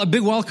A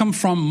big welcome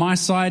from my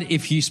side,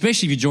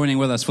 especially if you're joining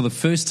with us for the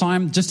first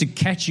time. Just to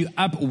catch you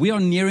up, we are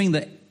nearing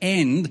the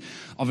end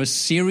of a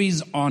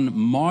series on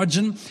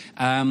margin.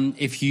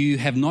 If you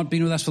have not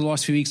been with us for the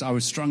last few weeks, I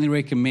would strongly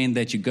recommend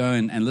that you go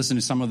and listen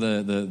to some of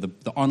the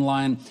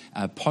online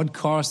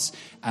podcasts.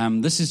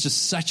 This is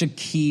just such a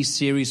key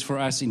series for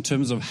us in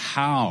terms of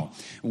how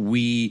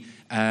we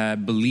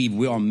believe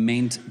we are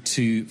meant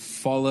to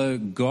follow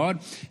God.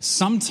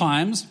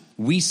 Sometimes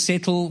we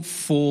settle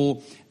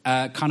for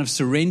kind of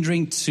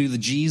surrendering to the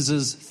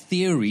Jesus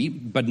theory,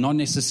 but not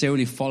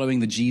necessarily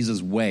following the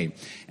Jesus way.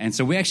 And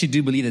so we actually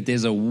do believe that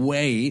there's a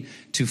way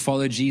to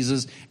follow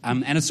Jesus,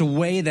 and it's a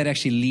way that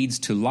actually leads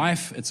to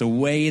life. It's a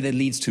way that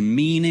leads to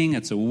meaning.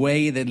 It's a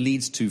way that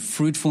leads to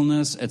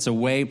fruitfulness. It's a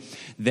way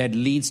that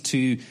leads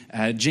to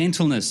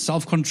gentleness,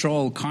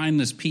 self-control,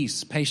 kindness,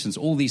 peace, patience,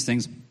 all these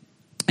things.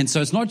 And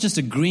so it's not just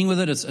agreeing with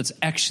it, it's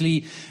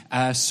actually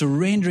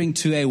surrendering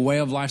to a way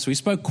of life. So we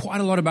spoke quite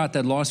a lot about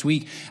that last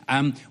week.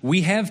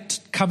 We have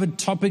covered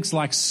topics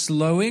like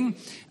slowing.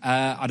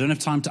 I don't have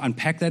time to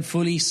unpack that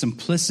fully.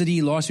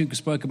 Simplicity. Last week we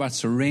spoke about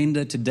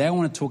surrender. Today I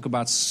want to talk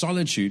about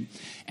solitude.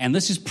 And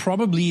this is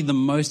probably the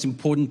most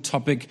important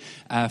topic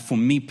for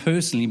me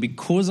personally,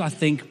 because I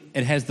think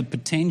it has the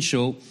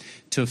potential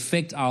to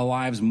affect our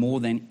lives more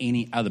than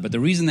any other. But the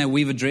reason that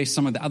we've addressed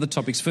some of the other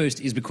topics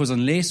first is because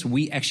unless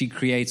we actually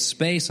create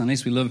space,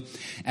 unless we live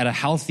at a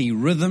healthy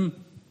rhythm,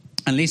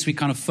 unless we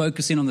kind of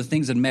focus in on the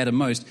things that matter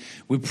most,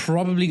 we're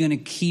probably going to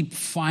keep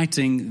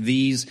fighting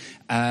these,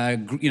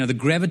 the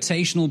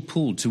gravitational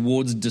pull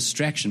towards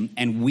distraction.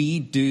 And we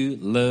do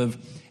live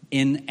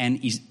in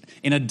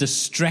a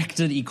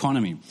distracted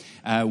economy.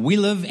 We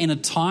live in a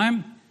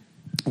time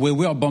where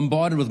we are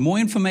bombarded with more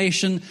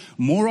information,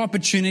 more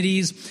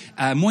opportunities,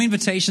 more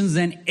invitations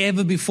than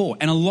ever before.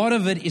 And a lot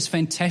of it is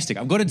fantastic.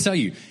 I've got to tell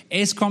you,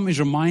 ESCOM is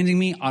reminding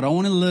me I don't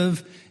want to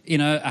live,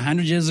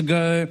 100 years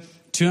ago,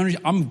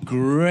 200. I'm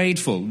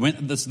grateful.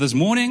 This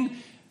morning,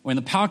 when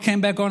the power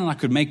came back on and I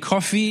could make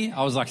coffee,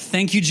 I was like,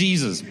 thank you,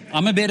 Jesus.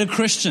 I'm a better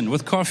Christian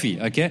with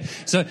coffee, okay?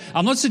 So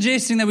I'm not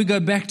suggesting that we go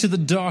back to the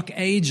dark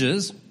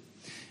ages,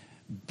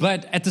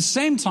 but at the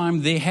same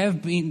time, there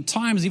have been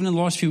times, even in the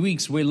last few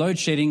weeks, where load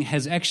shedding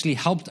has actually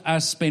helped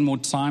us spend more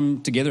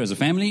time together as a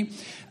family,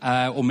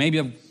 or maybe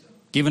I've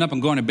given up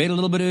and gone to bed a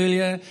little bit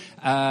earlier.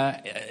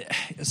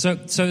 So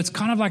it's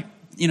kind of like,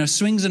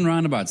 swings and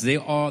roundabouts.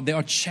 There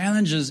are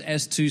challenges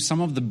as to some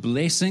of the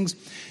blessings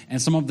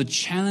and some of the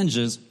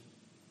challenges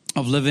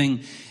of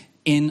living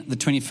in the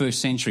 21st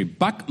century.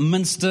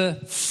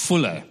 Buckminster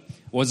Fuller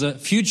was a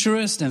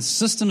futurist and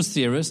systems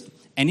theorist,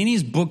 and in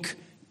his book,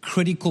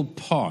 Critical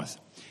Path,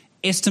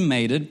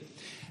 estimated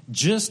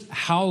just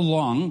how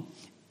long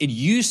it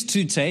used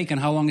to take and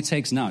how long it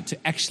takes now to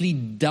actually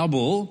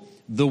double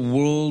the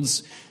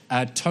world's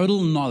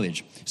total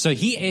knowledge. So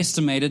he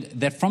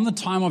estimated that from the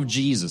time of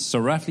Jesus, so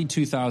roughly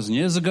 2,000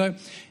 years ago,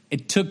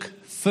 it took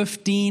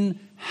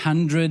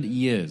 1,500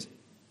 years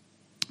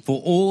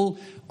for all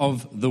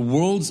of the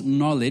world's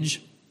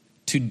knowledge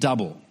to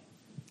double.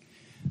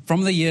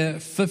 From the year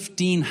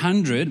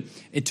 1500,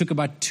 it took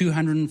about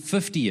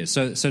 250 years.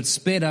 So it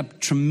sped up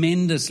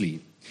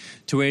tremendously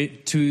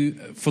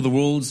for the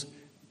world's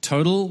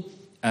total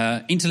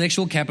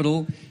intellectual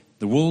capital,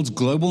 the world's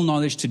global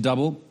knowledge to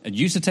double. It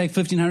used to take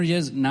 1,500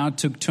 years, now it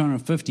took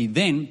 250.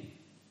 Then,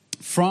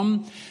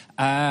 from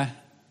the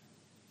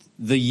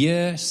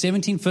year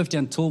 1750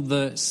 until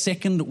the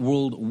Second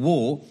World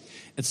War,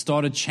 it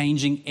started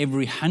changing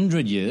every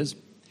 100 years.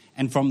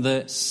 And from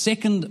the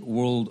Second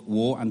World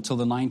War until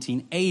the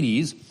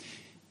 1980s,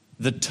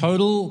 the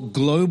total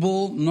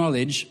global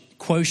knowledge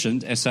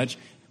quotient, as such,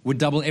 would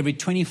double every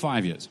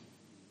 25 years.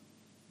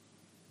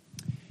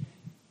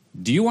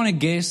 Do you want to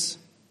guess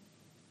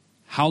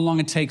how long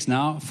it takes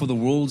now for the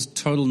world's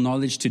total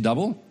knowledge to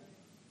double?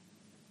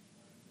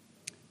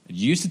 It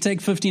used to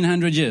take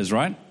 1,500 years,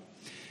 right?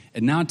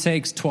 It now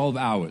takes 12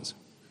 hours.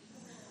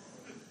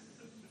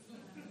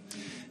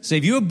 So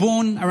if you were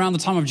born around the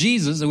time of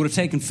Jesus, it would have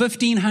taken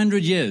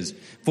 1,500 years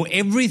for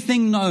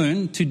everything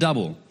known to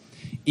double.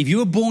 If you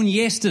were born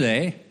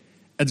yesterday,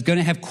 it's going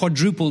to have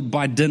quadrupled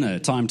by dinner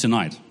time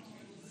tonight.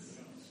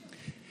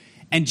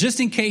 And just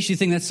in case you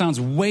think that sounds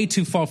way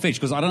too far-fetched,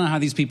 because I don't know how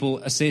these people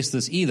assess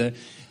this either,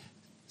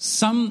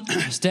 some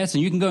stats,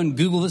 and you can go and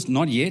Google this,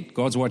 not yet,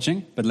 God's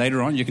watching, but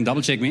later on, you can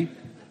double-check me.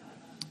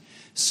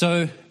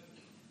 So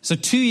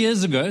 2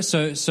 years ago,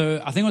 so I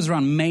think it was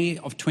around May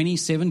of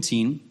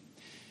 2017,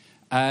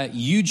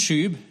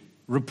 YouTube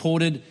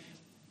reported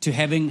to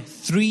having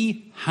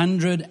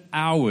 300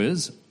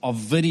 hours of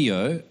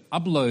video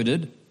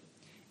uploaded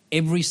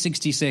every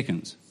 60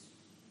 seconds.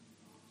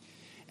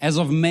 As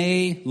of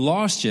May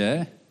last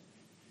year,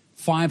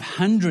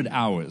 500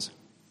 hours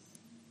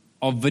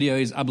of video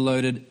is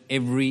uploaded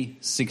every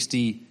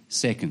 60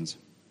 seconds.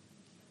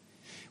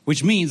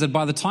 Which means that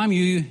by the time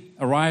you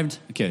arrived,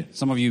 okay,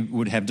 some of you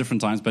would have different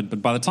times, but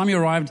by the time you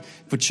arrived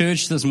for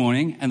church this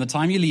morning and the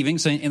time you're leaving,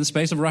 so in the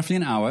space of roughly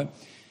an hour,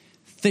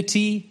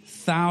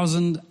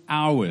 30,000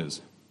 hours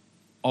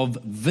of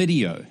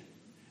video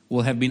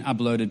will have been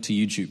uploaded to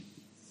YouTube.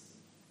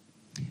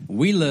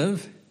 We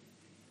live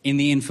in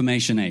the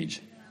information age.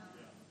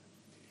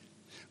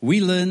 We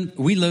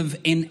live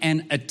in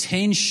an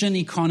attention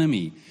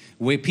economy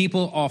where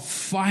people are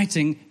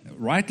fighting,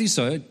 rightly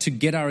so, to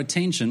get our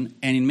attention.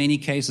 And in many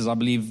cases, I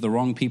believe the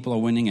wrong people are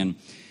winning, and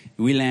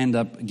we'll end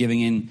up giving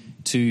in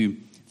to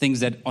things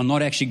that are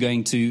not actually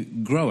going to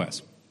grow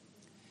us.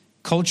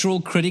 Cultural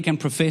critic and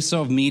professor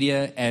of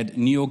media at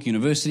New York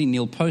University,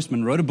 Neil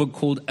Postman, wrote a book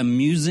called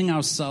Amusing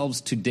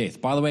Ourselves to Death.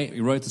 By the way,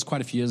 he wrote this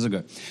quite a few years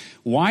ago.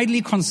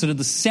 Widely considered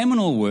the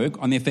seminal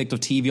work on the effect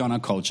of TV on our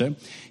culture,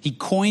 he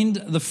coined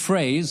the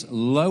phrase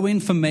low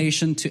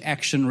information to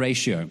action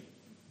ratio.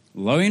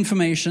 Low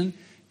information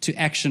to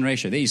action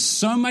ratio. There is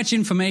so much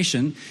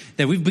information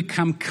that we've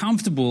become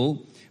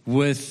comfortable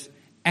with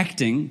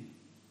acting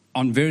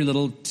on very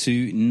little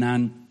to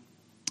none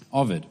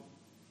of it.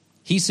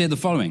 He said the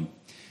following: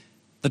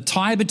 the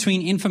tie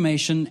between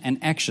information and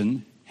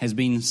action has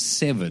been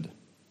severed.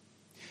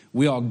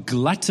 We are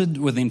glutted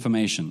with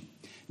information,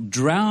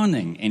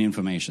 drowning in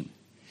information,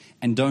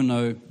 and don't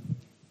know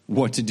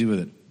what to do with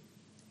it.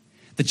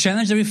 The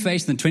challenge that we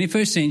face in the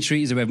 21st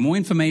century is that we have more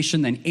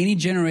information than any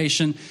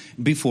generation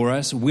before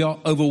us. We are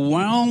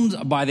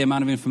overwhelmed by the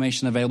amount of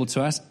information available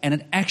to us, and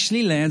it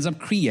actually lands up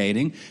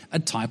creating a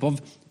type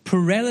of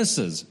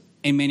paralysis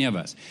in many of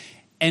us.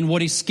 And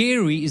what is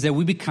scary is that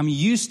we become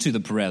used to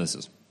the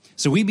paralysis.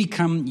 So we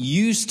become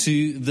used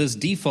to this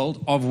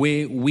default of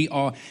where we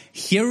are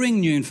hearing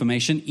new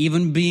information,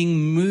 even being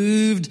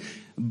moved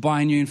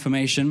by new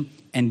information,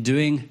 and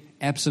doing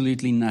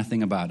absolutely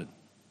nothing about it.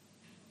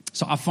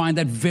 So I find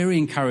that very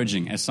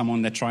encouraging as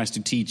someone that tries to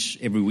teach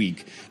every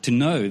week, to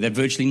know that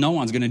virtually no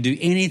one's going to do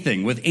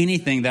anything with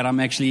anything that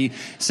I'm actually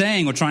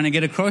saying or trying to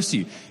get across to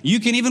you. You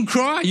can even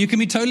cry. You can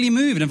be totally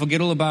moved and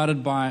forget all about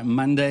it by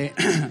Monday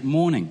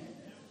morning.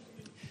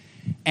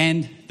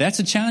 And that's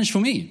a challenge for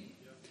me.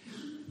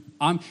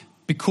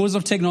 Because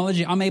of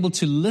technology, I'm able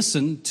to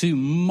listen to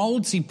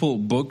multiple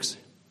books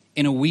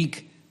in a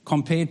week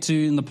compared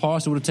to in the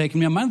past it would have taken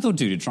me a month or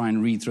two to try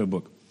and read through a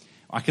book.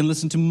 I can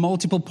listen to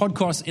multiple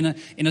podcasts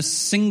in a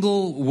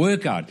single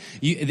workout.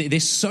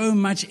 There's so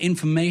much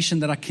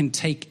information that I can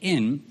take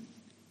in,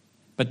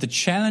 but the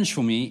challenge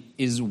for me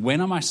is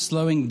when am I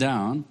slowing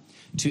down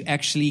to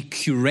actually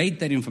curate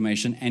that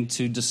information and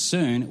to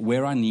discern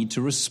where I need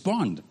to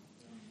respond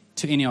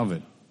to any of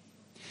it.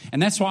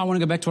 And that's why I want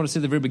to go back to what I said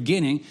at the very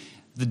beginning.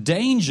 The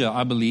danger,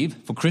 I believe,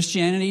 for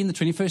Christianity in the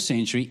 21st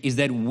century is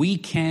that we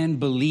can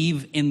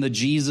believe in the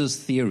Jesus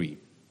theory,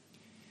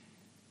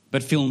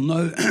 but feel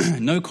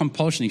no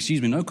compulsion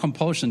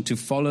to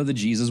follow the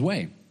Jesus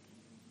way.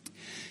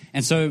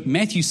 And so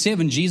Matthew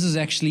 7, Jesus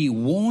actually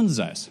warns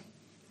us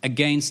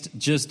against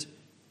just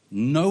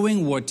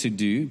knowing what to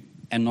do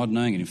and not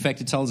knowing it. In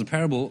fact, it tells a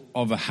parable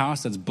of a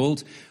house that's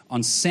built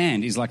on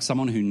sand is like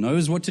someone who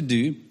knows what to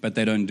do, but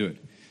they don't do it,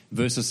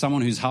 versus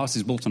someone whose house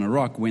is built on a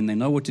rock when they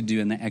know what to do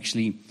and they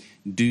actually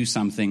do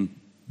something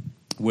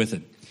with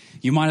it.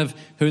 You might have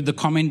heard the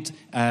comment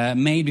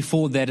made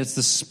before that it's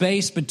the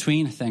space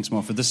between, thanks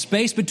Martha, the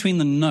space between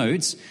the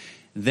notes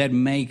that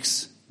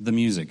makes the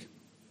music.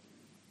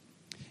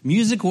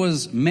 Music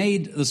was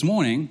made this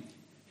morning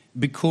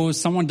because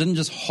someone didn't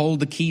just hold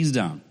the keys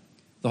down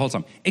the whole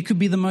time. It could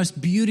be the most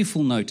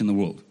beautiful note in the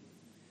world.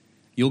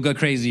 You'll go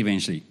crazy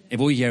eventually if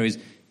all you hear is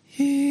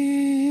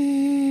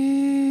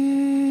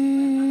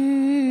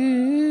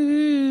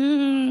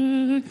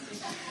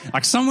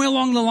like somewhere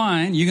along the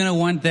line, you're going to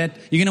want that.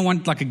 You're going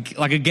to want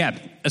like a gap,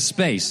 a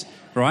space,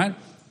 right?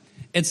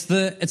 It's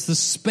the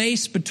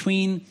space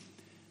between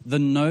the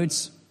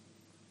notes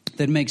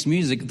that makes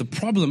music. The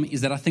problem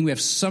is that I think we have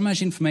so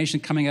much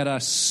information coming at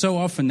us so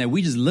often that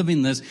we just live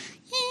in this.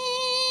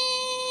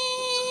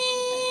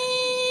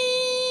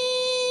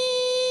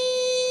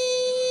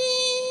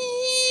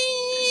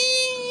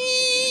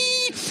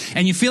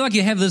 And you feel like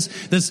you have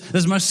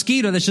this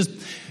mosquito that's just.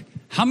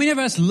 How many of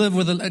us live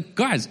with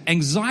guys,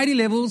 anxiety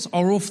levels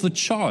are off the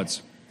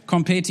charts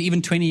compared to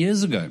even 20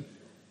 years ago.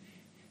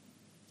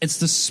 It's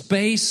the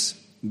space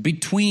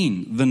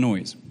between the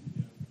noise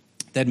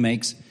that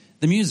makes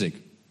the music.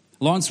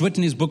 Lance Witt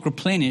in his book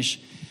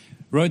Replenish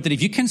wrote that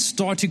if you can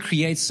start to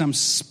create some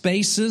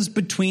spaces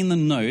between the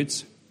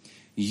notes,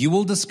 you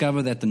will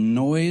discover that the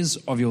noise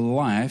of your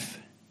life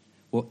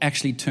will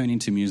actually turn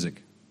into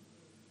music.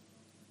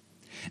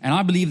 And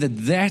I believe that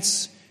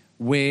that's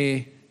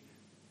where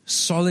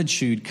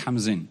solitude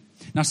comes in.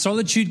 Now,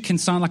 solitude can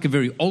sound like a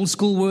very old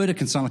school word. It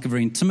can sound like a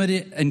very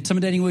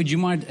intimidating word. You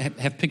might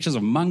have pictures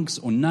of monks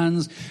or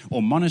nuns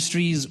or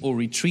monasteries or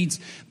retreats.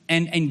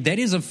 And that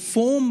is a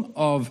form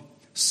of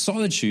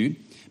solitude.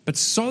 But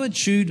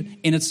solitude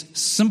in its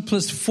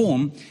simplest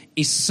form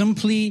is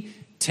simply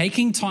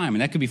taking time.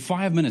 And that could be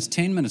 5 minutes,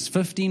 10 minutes,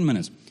 15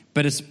 minutes.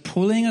 But it's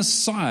pulling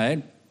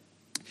aside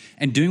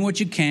and doing what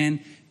you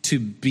can to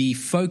be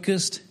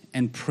focused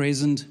and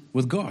present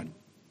with God.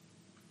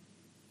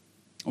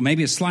 Or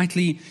maybe a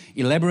slightly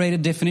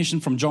elaborated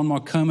definition from John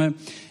Mark Comer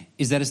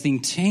is that it's the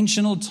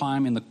intentional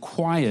time in the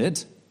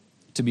quiet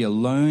to be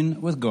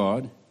alone with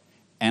God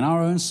and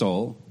our own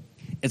soul.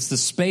 It's the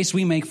space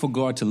we make for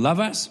God to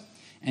love us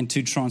and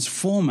to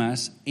transform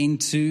us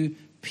into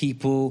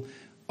people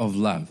of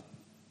love.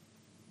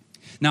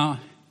 Now,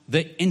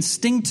 the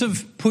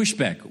instinctive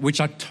pushback, which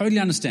I totally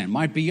understand,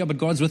 might be, yeah, but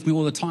God's with me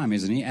all the time,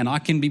 isn't he? And I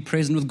can be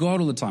present with God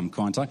all the time,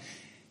 can't I?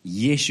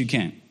 Yes, you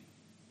can.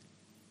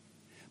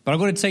 But I've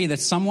got to tell you that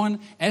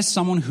as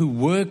someone who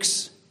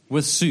works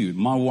with Sue,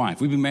 my wife,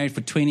 we've been married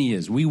for 20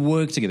 years. We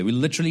work together. We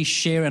literally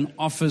share an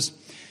office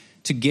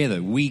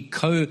together. We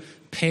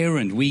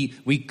co-parent.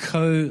 We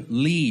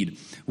co-lead.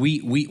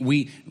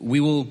 We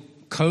will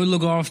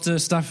co-look after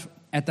stuff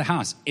at the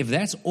house. If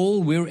that's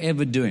all we're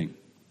ever doing,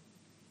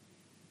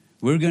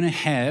 we're going to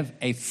have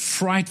a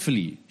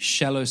frightfully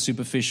shallow,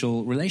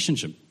 superficial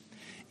relationship.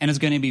 And it's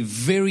going to be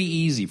very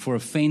easy for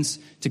offense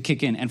to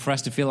kick in and for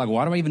us to feel like,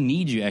 why do I even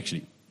need you,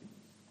 actually?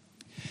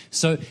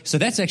 So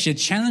that's actually a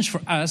challenge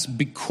for us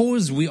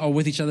because we are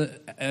with each other,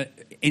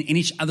 in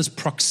each other's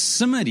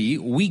proximity.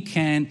 We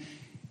can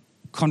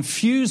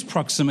confuse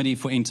proximity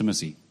for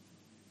intimacy.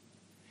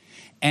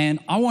 And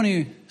I want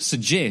to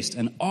suggest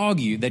and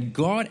argue that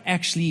God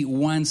actually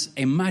wants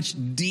a much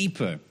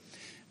deeper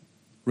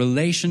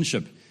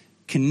relationship,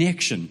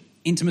 connection,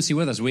 intimacy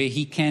with us, where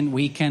He can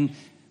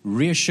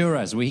reassure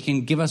us, where He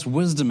can give us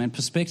wisdom and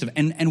perspective,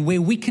 and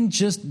where we can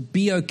just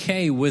be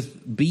okay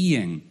with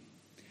being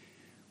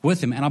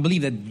with Him. And I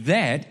believe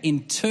that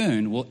in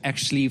turn will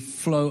actually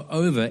flow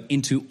over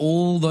into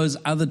all those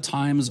other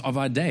times of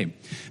our day.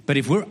 But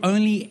if we're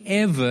only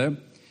ever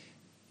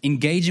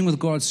engaging with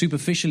God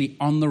superficially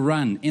on the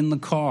run, in the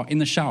car, in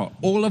the shower,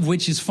 all of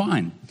which is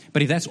fine,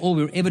 but if that's all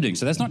we're ever doing,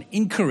 so that's not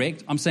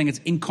incorrect, I'm saying it's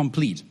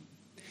incomplete.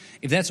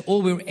 If that's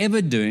all we're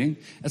ever doing,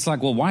 it's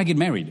like, well, why get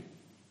married?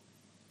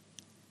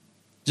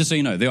 Just so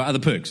you know, there are other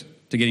perks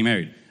to getting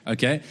married,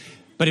 okay?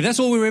 But if that's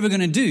all we're ever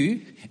going to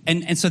do,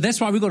 and so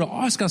that's why we've got to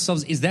ask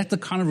ourselves, is that the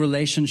kind of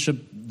relationship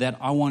that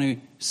I want to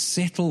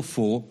settle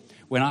for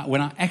when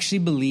I actually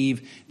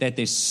believe that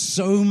there's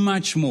so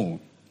much more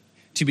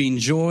to be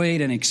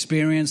enjoyed and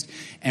experienced,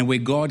 and where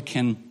God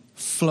can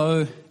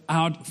flow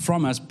out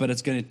from us, but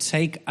it's going to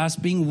take us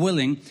being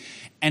willing.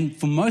 And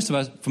for many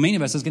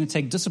of us, it's going to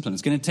take discipline.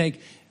 It's going to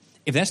take,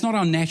 if that's not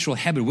our natural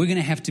habit, we're going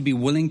to have to be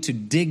willing to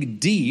dig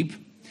deep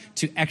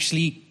to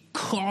actually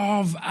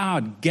carve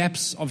out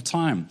gaps of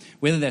time,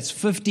 whether that's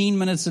 15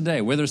 minutes a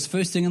day, whether it's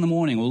first thing in the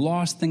morning or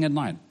last thing at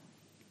night,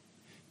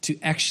 to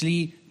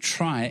actually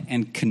try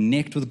and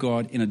connect with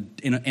God in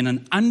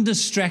an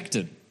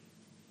undistracted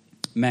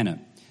manner.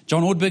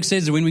 John Ortberg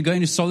says that when we go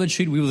into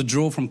solitude, we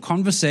withdraw from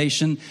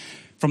conversation,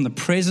 from the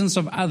presence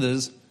of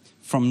others,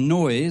 from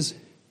noise,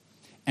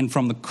 and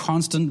from the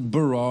constant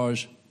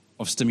barrage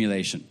of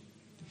stimulation.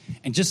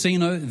 And just so you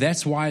know,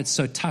 that's why it's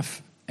so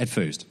tough at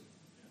first.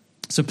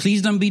 So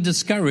please don't be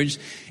discouraged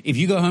if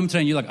you go home today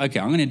and you're like, okay,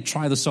 I'm going to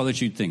try the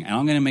solitude thing, and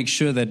I'm going to make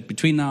sure that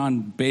between now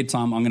and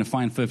bedtime, I'm going to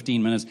find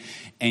 15 minutes,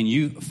 and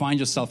you find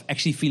yourself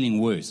actually feeling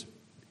worse.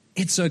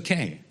 It's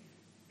okay.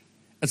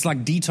 It's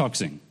like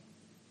detoxing,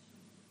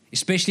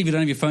 especially if you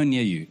don't have your phone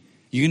near you.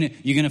 You're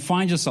going to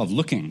find yourself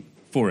looking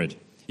for it.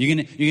 You're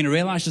going to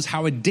realize just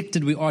how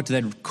addicted we are to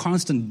that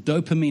constant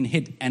dopamine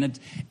hit, and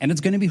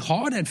it's going to be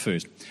hard at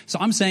first. So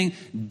I'm saying,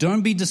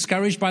 don't be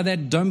discouraged by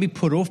that. Don't be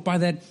put off by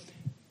that.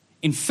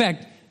 In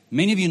fact,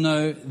 many of you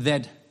know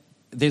that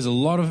there's a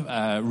lot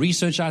of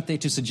research out there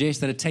to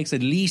suggest that it takes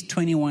at least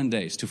 21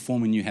 days to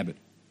form a new habit.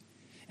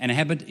 And a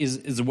habit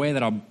is a way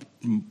that our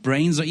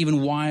brains are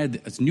even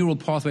wired. It's neural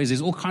pathways.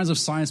 There's all kinds of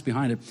science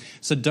behind it.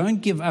 So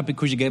don't give up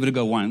because you gave it a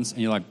go once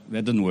and you're like,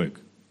 that didn't work.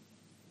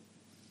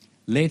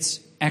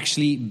 Let's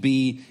actually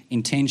be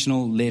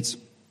intentional. Let's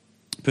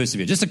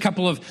persevere. Just a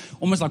couple of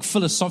almost like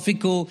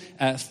philosophical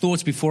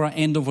thoughts before I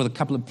end off with a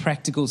couple of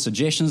practical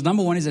suggestions.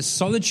 Number one is that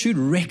solitude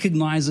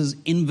recognizes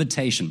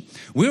invitation.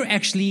 We're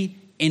actually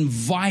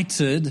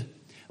invited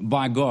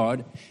by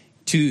God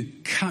to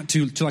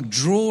like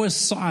draw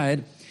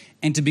aside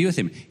and to be with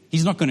Him.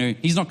 He's not going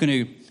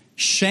to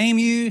shame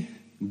you,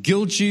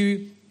 guilt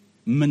you,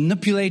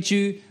 manipulate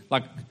you.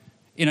 Like,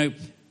 you know,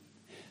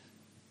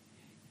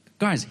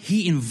 guys,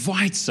 He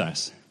invites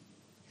us.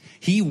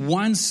 He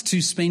wants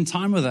to spend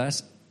time with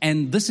us,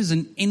 and this is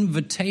an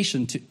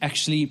invitation to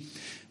actually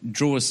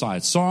draw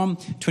aside. Psalm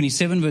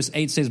 27 verse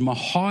 8 says, "My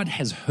heart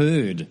has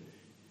heard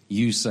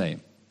you say,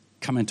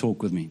 'Come and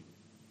talk with me.'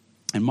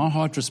 And my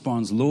heart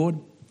responds, 'Lord,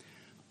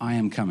 I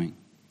am coming.'"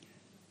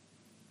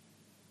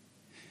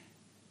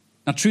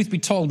 Now, truth be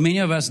told, many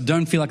of us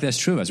don't feel like that's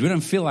true of us. We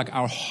don't feel like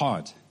our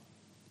heart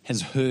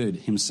has heard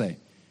Him say.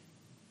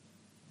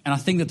 And I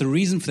think that the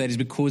reason for that is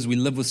because we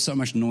live with so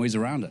much noise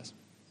around us.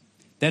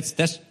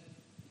 That's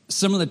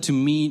similar to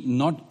me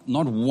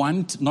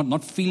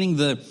not feeling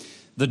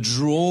the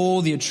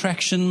draw, the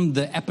attraction,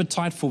 the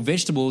appetite for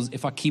vegetables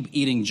if I keep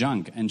eating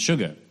junk and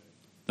sugar.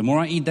 The more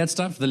I eat that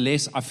stuff, the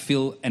less I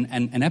feel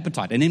an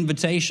appetite, an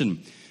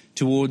invitation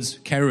towards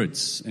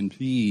carrots and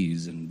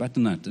peas and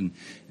butternut and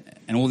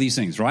all these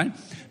things, right?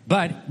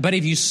 But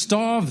if you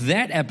starve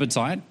that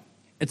appetite,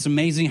 it's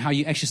amazing how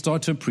you actually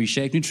start to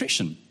appreciate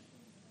nutrition.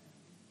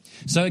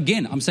 So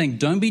again, I'm saying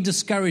don't be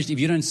discouraged if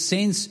you don't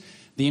sense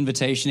the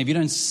invitation, if you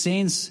don't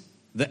sense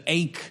the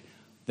ache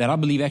that I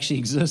believe actually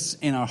exists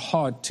in our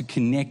heart to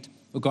connect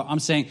with God. I'm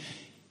saying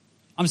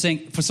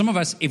for some of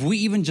us, if we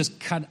even just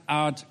cut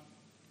out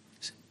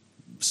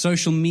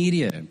social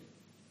media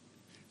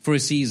for a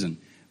season,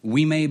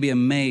 we may be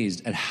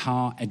amazed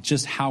at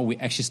just how we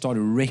actually start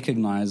to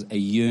recognize a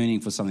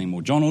yearning for something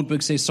more. John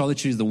Ortberg says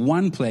solitude is the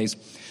one place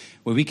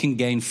where we can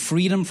gain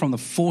freedom from the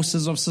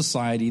forces of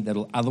society that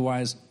will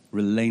otherwise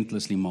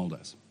relentlessly mold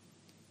us.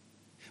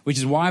 Which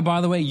is why,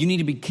 by the way, you need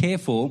to be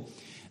careful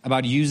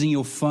about using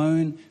your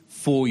phone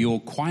for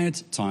your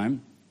quiet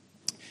time.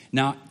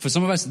 Now, for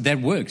some of us,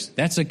 that works.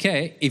 That's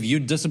okay if you're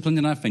disciplined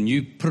enough and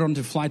you put it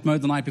onto flight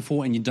mode the night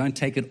before and you don't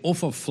take it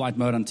off of flight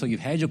mode until you've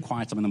had your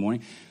quiet time in the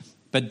morning.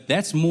 But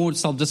that's more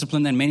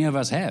self-discipline than many of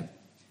us have.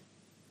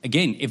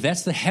 Again, if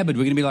that's the habit,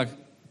 we're going to be like,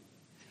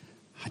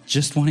 I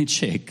just want to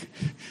check.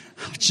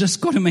 I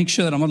just got to make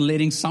sure that I'm not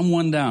letting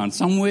someone down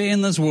somewhere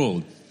in this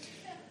world,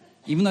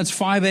 even though it's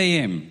 5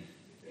 a.m.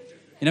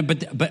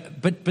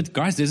 But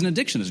guys, there's an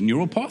addiction. There's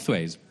neural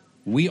pathways.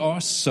 We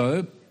are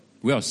so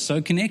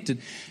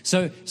connected.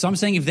 So I'm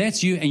saying if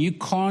that's you and you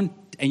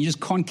just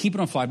can't keep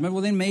it on flight mode,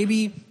 well then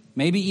maybe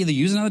either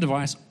use another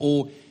device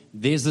or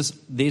there's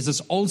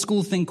this old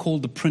school thing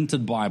called the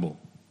printed Bible.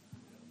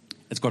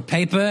 It's got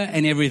paper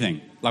and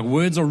everything. Like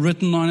words are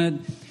written on it.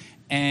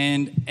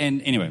 And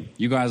anyway,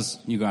 you guys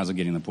are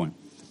getting the point.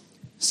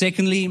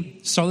 Secondly,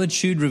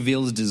 solitude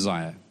reveals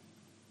desire.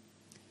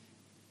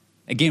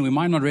 Again, we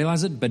might not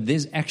realize it, but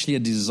there's actually a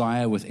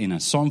desire within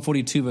us. Psalm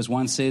 42 verse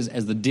 1 says,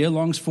 as the deer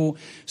longs for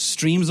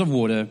streams of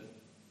water,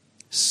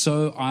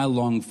 so I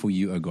long for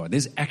you, O God.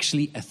 There's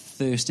actually a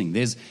thirsting.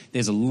 There's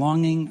a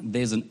longing.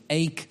 There's an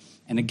ache.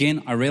 And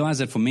again, I realize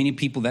that for many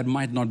people,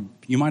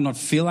 you might not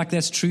feel like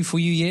that's true for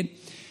you yet,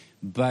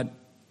 but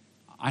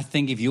I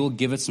think if you'll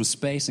give it some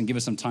space and give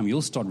it some time,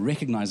 you'll start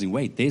recognizing,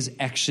 wait, there's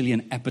actually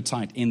an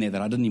appetite in there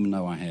that I didn't even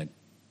know I had.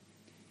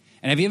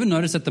 And have you ever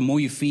noticed that the more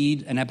you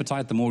feed an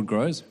appetite, the more it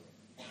grows?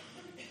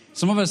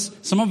 Some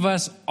of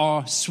us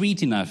are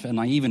sweet enough and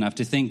naive enough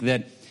to think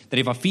that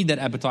if I feed that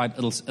appetite,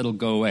 it'll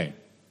go away. I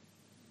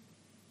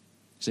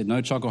said,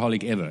 no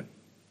chocoholic ever.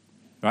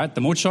 Right? The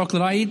more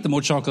chocolate I eat, the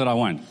more chocolate I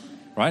want.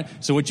 Right?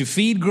 So what you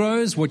feed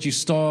grows, what you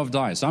starve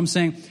dies. So I'm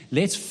saying,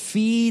 let's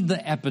feed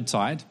the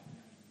appetite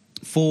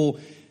for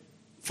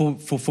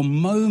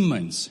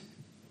moments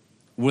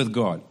with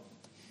God.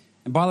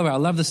 And by the way, I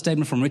love the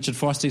statement from Richard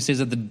Foster. He says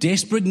that the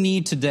desperate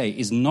need today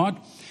is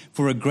not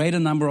for a greater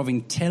number of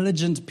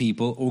intelligent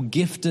people or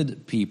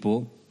gifted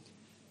people,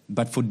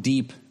 but for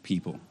deep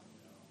people.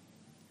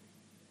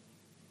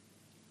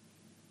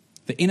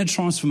 The inner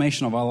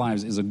transformation of our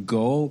lives is a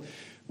goal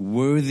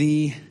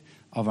worthy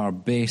of our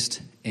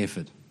best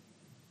effort.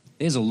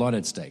 There's a lot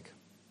at stake.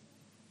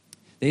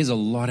 There's a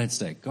lot at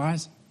stake.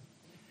 Guys,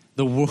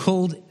 the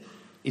world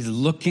is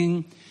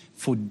looking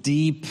for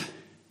deep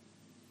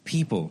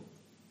people.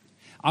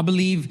 I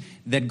believe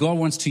that God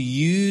wants to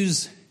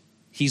use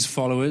his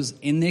followers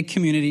in their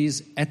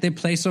communities, at their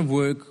place of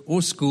work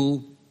or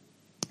school,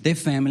 their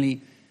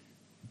family,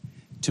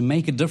 to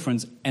make a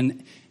difference.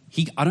 And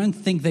I don't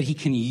think that he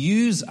can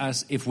use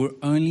us if we're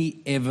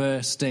only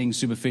ever staying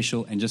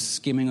superficial and just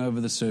skimming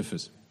over the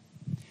surface.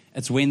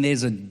 It's when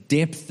there's a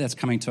depth that's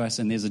coming to us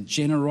and there's a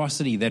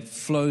generosity that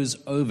flows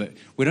over.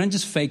 We don't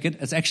just fake it.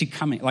 It's actually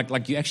coming.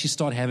 Like you actually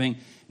start having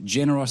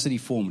generosity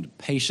formed,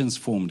 patience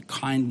formed,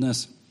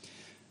 kindness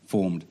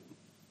formed.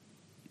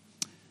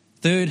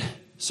 Third,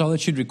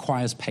 solitude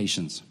requires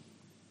patience.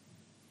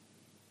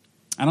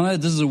 I know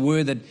that this is a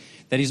word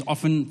that is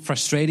often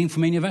frustrating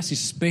for many of us,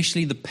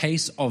 especially the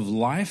pace of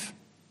life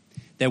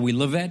that we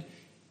live at.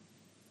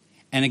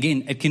 And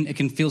again, it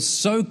can feel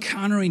so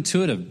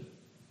counterintuitive,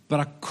 but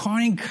I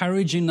can't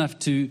encourage you enough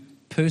to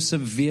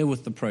persevere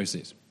with the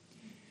process.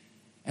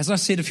 As I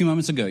said a few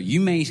moments ago, you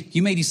may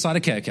decide,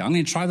 okay, I'm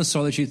going to try the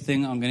solitude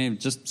thing. I'm going to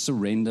just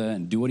surrender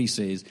and do what he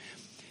says.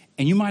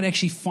 And you might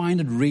actually find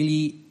it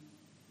really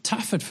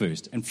tough at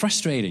first and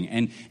frustrating.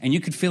 And you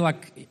could feel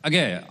like,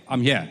 okay,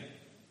 I'm here.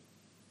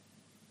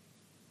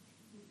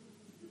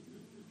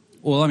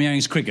 All I'm hearing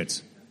is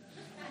crickets.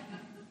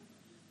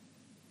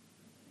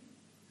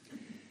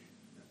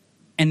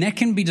 And that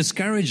can be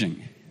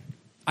discouraging.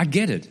 I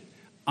get it.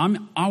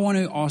 I want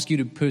to ask you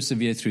to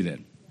persevere through that.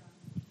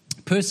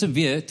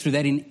 Persevere through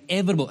that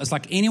inevitable. It's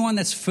like anyone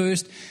that's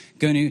first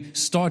going to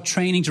start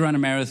training to run a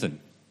marathon.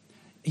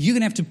 You're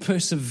going to have to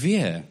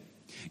persevere.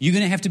 You're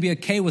going to have to be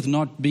okay with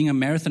not being a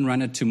marathon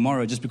runner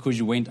tomorrow just because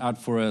you went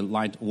out for a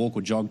light walk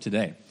or jog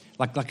today.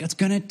 Like it's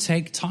going to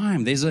take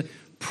time. There's a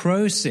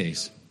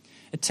process.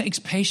 It takes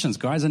patience,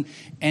 guys. And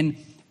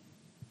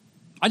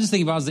I just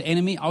think if I was the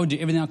enemy, I would do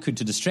everything I could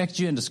to distract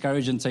you and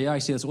discourage you and say, yeah, I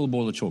see, that's all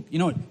ball of chalk. You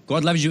know what?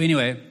 God loves you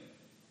anyway.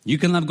 You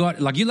can love God.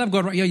 Like you love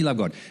God, right? Yeah, you love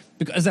God.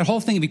 Because that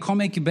whole thing, if he can't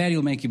make you bad,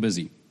 he'll make you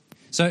busy.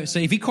 So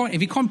if he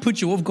can't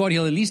put you off God,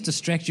 he'll at least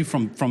distract you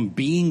from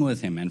being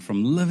with him and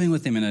from living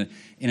with him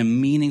in a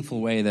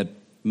meaningful way that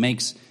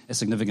makes a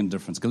significant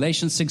difference.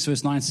 Galatians 6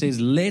 verse 9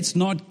 says, let's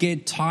not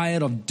get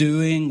tired of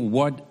doing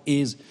what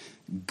is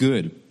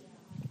good.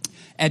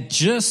 At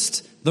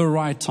just the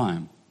right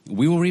time,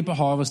 we will reap a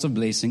harvest of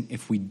blessing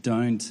if we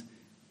don't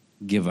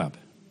give up.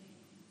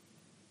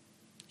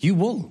 You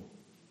will.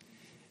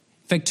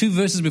 In fact, 2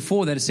 verses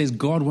before that, it says,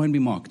 God won't be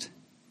mocked.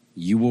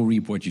 You will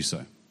reap what you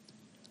sow.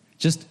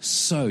 Just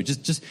sow.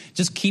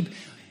 Just keep.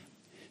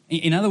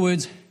 In other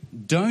words,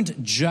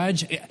 don't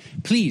judge.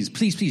 Please,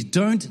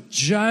 don't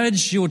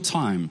judge your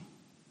time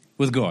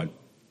with God.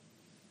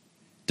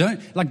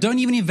 Don't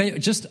even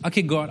evaluate. Just,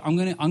 okay, God, I'm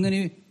going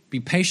to be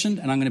patient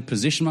and I'm going to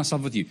position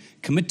myself with you.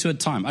 Commit to a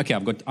time. Okay,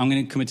 I'm going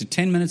to commit to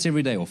 10 minutes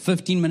every day or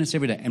 15 minutes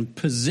every day. And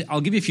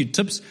I'll give you a few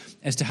tips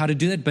as to how to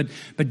do that.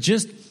 But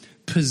just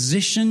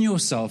position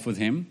yourself with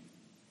Him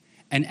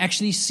and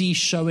actually see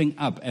showing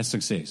up as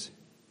success.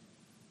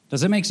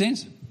 Does that make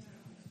sense?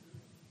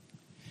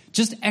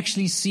 Just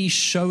actually see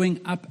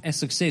showing up as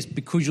success,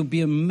 because you'll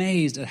be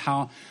amazed at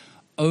how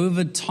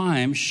over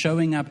time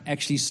showing up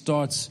actually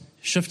starts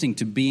shifting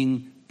to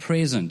being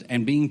present,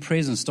 and being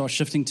present starts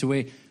shifting to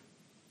where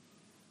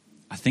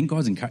I think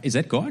God's is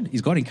that God?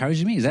 Is God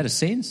encouraging me? Is that a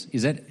sense?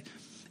 Is that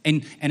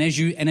and as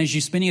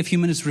you're spending a few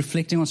minutes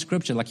reflecting on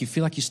Scripture, like you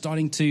feel like you're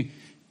starting to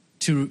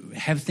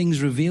have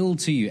things revealed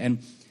to you,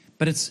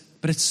 but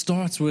it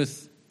starts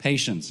with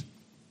patience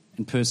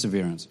and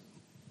perseverance.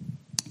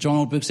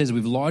 John Ortberg says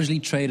we've largely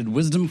traded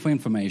wisdom for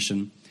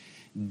information,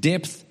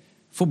 depth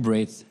for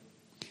breadth,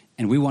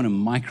 and we want a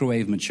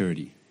microwave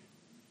maturity.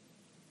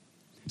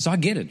 So I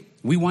get it.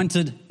 We want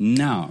it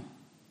now.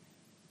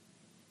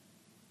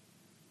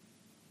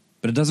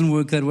 But it doesn't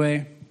work that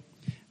way.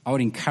 I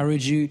would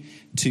encourage you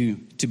to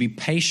be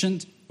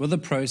patient with the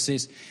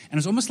process. And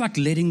it's almost like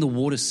letting the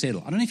water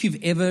settle. I don't know if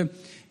you've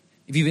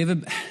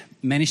ever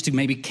managed to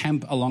maybe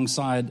camp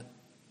alongside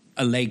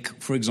a lake,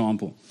 for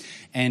example,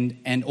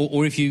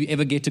 or if you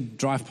ever get to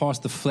drive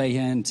past the Flay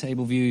here in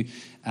Tableview,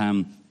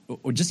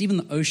 or just even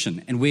the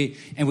ocean, and where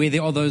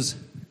there are those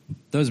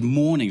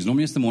mornings.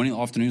 Normally it's the morning, the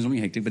afternoon's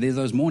normally hectic, but there's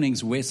those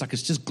mornings where it's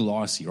just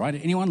glassy, right?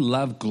 Anyone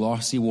love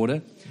glassy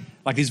water?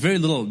 Like there's very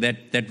little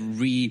that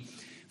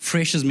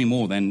refreshes me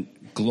more than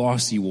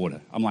glassy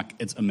water. I'm like,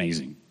 it's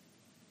amazing.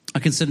 I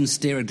can sit and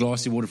stare at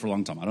glassy water for a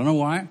long time. I don't know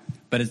why,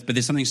 but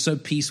there's something so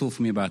peaceful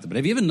for me about it. But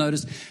have you ever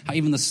noticed how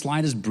even the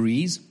slightest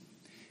breeze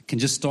can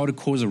just start to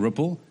cause a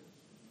ripple?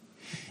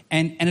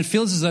 And it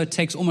feels as though it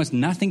takes almost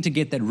nothing to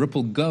get that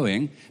ripple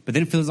going, but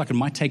then it feels like it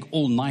might take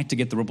all night to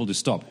get the ripple to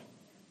stop.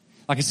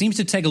 Like it seems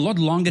to take a lot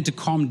longer to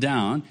calm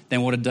down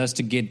than what it does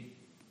to get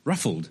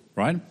ruffled,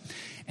 right?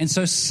 And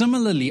so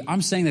similarly,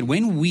 I'm saying that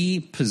when we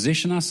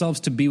position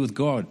ourselves to be with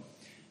God,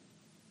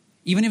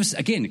 even if,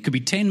 again, it could be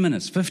 10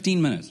 minutes,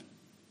 15 minutes,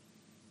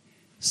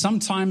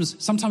 sometimes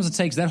it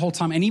takes that whole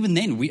time, and even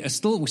then, we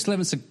still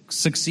haven't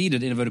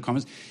succeeded, in inverted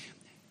commas.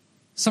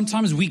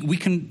 Sometimes we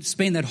can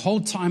spend that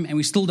whole time and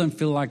we still don't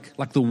feel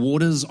like the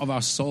waters of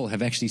our soul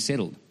have actually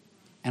settled.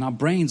 And our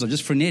brains are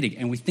just frenetic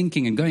and we're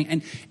thinking and going.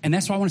 And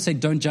that's why I want to say,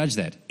 don't judge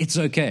that. It's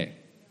okay.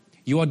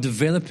 You are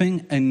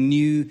developing a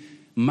new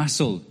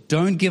muscle.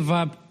 Don't give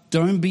up.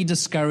 Don't be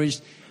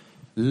discouraged.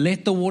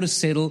 Let the water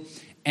settle.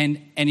 And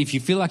if you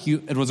feel like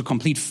it was a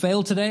complete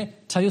fail today,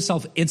 tell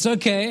yourself, it's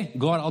okay.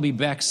 God, I'll be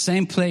back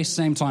same place,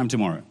 same time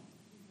tomorrow.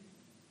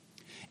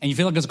 And you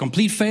feel like it's a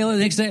complete failure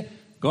the next day,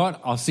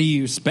 God, I'll see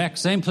you back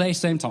same place,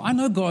 same time. I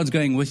know God's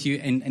going with you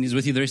and He's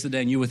with you the rest of the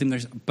day and you're with Him.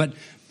 But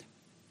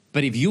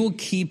if you'll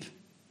keep,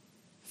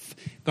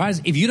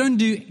 guys, if you don't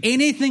do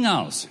anything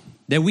else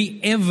that we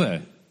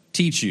ever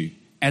teach you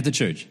at the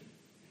church,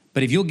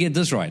 but if you'll get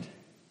this right,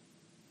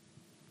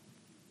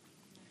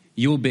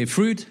 you'll bear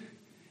fruit,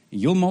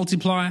 you'll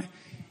multiply,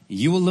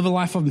 you will live a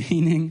life of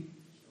meaning.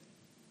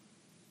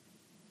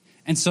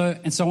 And so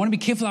I want to be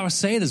careful how I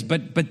say this,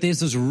 but there's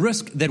this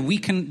risk that we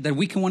can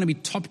want to be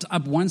topped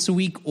up once a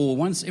week, or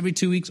once every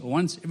 2 weeks, or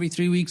once every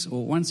 3 weeks,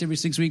 or once every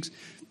 6 weeks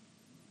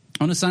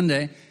on a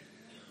Sunday,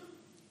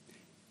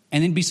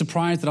 and then be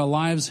surprised that our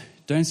lives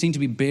don't seem to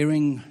be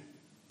bearing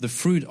the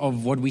fruit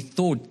of what we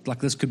thought like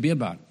this could be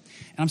about.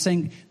 And I'm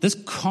saying this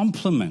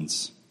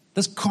complements.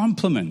 This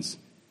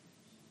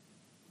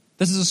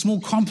is a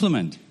small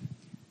compliment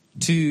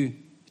to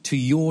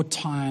your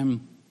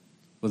time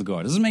with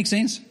God. Does it make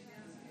sense?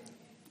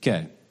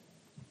 Okay.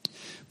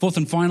 Fourth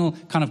and final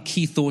kind of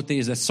key thought there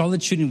is that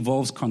solitude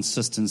involves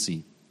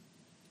consistency.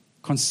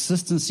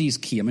 Consistency is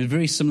key. I mean,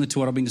 very similar to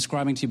what I've been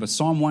describing to you, but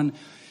Psalm 1,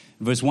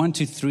 verse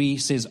 1-3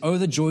 says, "Oh,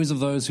 the joys of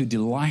those who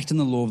delight in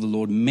the law of the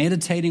Lord,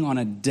 meditating on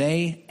it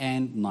day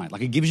and night."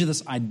 Like it gives you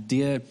this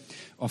idea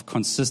of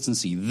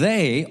consistency.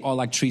 They are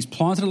like trees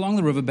planted along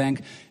the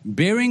riverbank,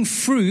 bearing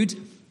fruit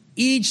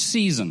each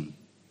season.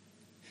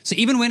 So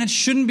even when it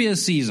shouldn't be a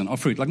season of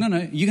fruit, like, no,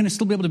 you're going to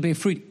still be able to bear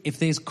fruit if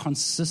there's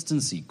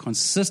consistency.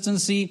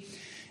 Consistency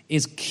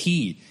is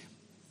key.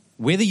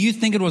 Whether you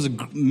think it was a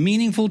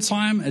meaningful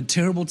time, a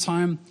terrible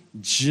time,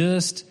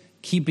 just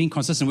keep being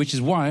consistent, which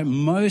is why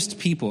most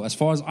people, as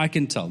far as I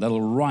can tell, that'll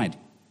write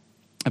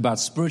about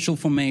spiritual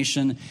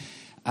formation,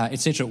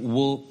 etc.,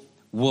 will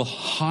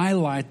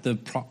highlight the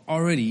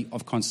priority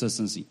of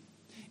consistency.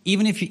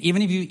 Even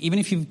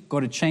if you've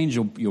got to change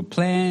your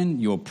plan,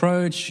 your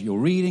approach, your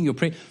reading, your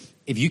prayer,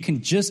 if you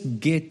can just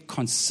get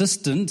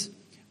consistent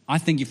I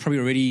think you've probably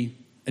already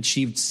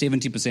achieved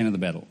 70% of the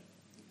battle.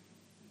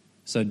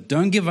 So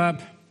don't give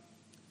up,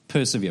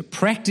 persevere.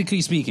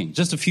 Practically speaking,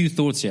 just a few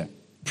thoughts here.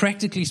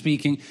 Practically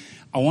speaking,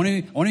 I want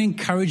to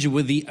encourage you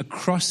with the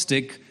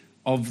acrostic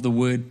of the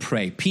word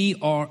pray.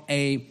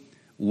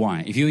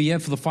 P-R-A-Y. If you were here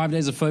for the 5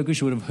 days of focus,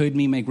 you would have heard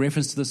me make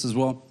reference to this as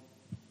well.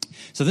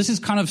 So this is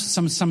kind of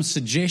some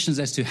suggestions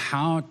as to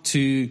how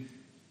to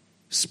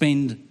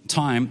spend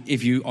time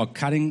if you are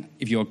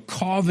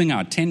carving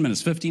out 10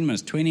 minutes, 15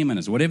 minutes, 20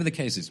 minutes, whatever the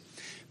case is.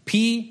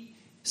 P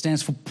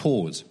stands for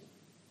pause.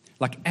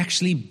 Like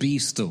actually be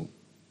still.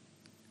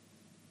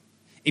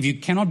 If you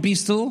cannot be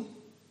still,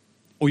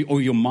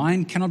 or your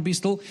mind cannot be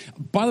still,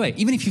 by the way,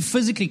 even if you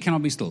physically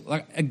cannot be still,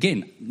 like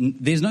again,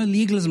 there's no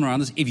legalism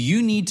around this. If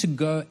you need to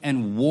go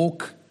and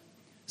walk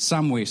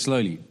somewhere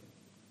slowly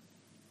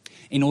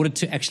in order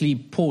to actually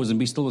pause and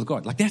be still with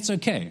God, like that's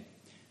okay.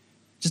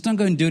 Just don't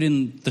go and do it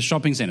in the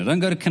shopping center.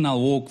 Don't go to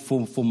Canal Walk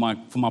for my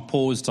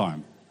pause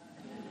time,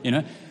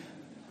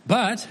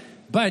 But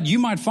you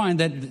might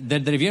find that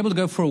if you're able to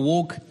go for a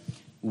walk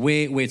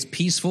where it's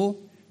peaceful,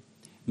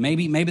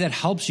 maybe that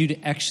helps you to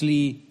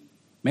actually.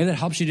 Maybe that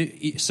helps you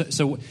to.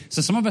 So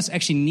some of us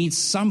actually need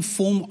some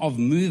form of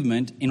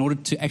movement in order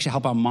to actually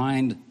help our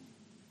mind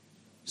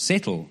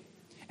settle,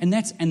 and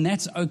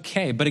that's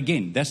okay. But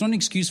again, that's not an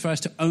excuse for us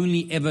to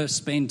only ever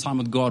spend time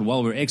with God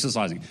while we're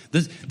exercising.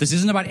 This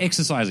isn't about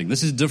exercising.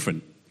 This is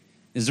different.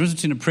 There's a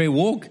difference between a prayer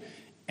walk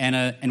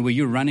and where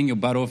you're running your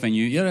butt off and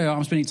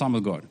I'm spending time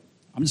with God.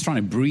 I'm just trying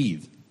to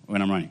breathe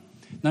when I'm running.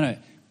 No,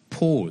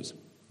 pause.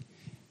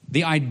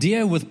 The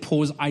idea with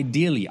pause,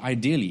 ideally,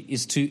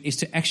 is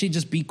to actually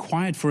just be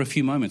quiet for a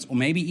few moments, or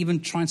maybe even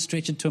try and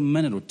stretch it to a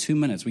minute or 2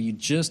 minutes, where you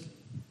just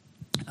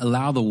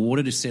allow the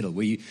water to settle,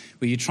 where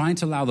you're trying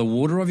to allow the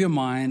water of your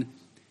mind,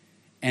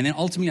 and then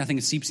ultimately, I think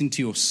it seeps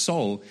into your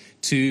soul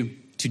to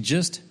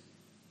just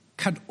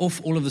cut off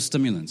all of the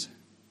stimulants.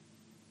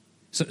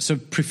 So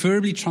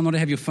preferably try not to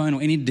have your phone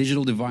or any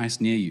digital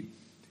device near you.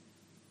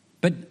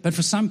 But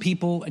for some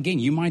people, again,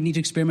 you might need to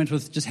experiment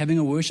with just having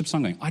a worship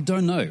song going. I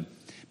don't know.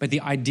 But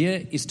the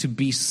idea is to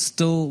be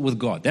still with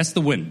God. That's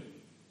the win.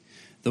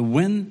 The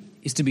win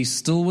is to be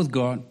still with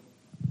God.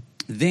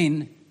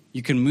 Then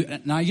you can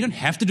move. Now, you don't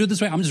have to do it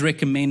this way. I'm just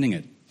recommending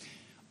it.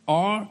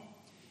 R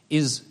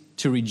is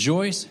to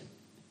rejoice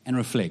and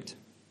reflect.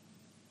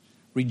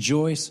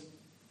 Rejoice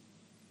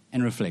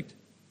and reflect.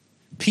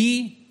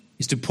 P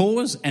is to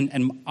pause,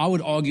 and I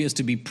would argue is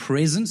to be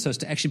present. So it's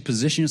to actually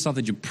position yourself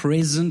that you're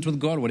present with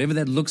God, whatever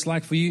that looks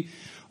like for you.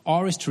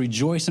 R is to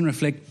rejoice and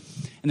reflect.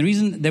 And the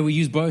reason that we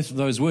use both of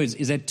those words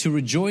is that to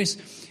rejoice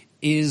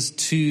is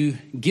to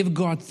give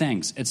God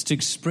thanks. It's to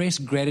express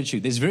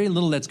gratitude. There's very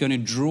little that's going to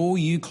draw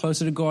you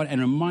closer to God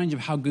and remind you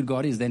of how good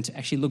God is than to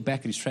actually look back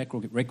at his track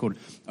record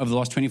of the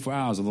last 24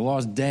 hours or the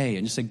last day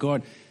and just say,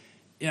 God,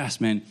 yes,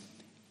 man,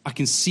 I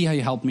can see how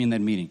you helped me in that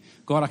meeting.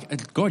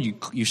 God,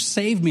 you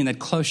saved me in that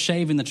close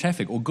shave in the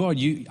traffic. Or God,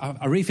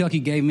 I really feel like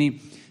you gave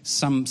me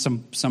some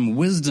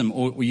wisdom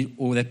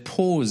or that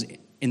pause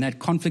in that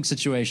conflict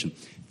situation.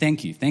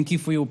 Thank you. Thank you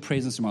for your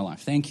presence in my life.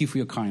 Thank you for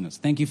your kindness.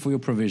 Thank you for your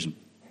provision.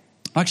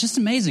 Like, it's just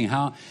amazing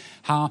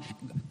how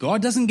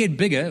God doesn't get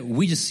bigger.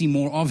 We just see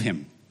more of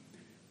him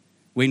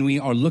when we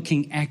are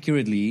looking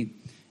accurately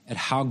at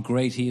how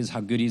great he is, how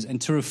good he is. And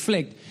to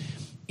reflect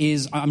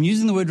is, I'm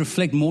using the word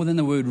reflect more than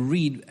the word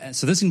read.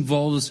 So this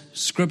involves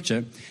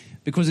scripture,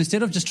 because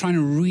instead of just trying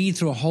to read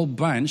through a whole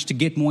bunch to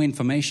get more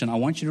information, I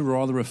want you to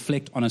rather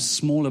reflect on a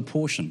smaller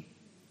portion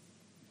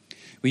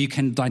where you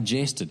can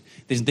digest it.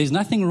 There's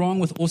nothing wrong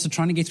with also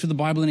trying to get through the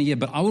Bible in a year,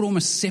 but I would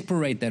almost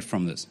separate that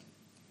from this.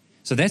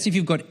 So that's if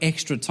you've got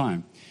extra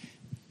time.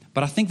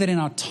 But I think that in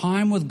our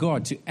time with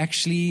God, to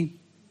actually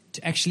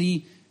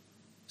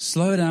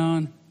slow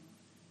down,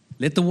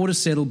 let the water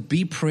settle,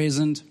 be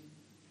present,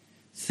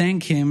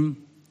 thank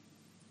him,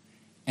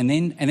 and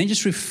then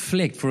just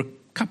reflect for a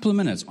couple of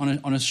minutes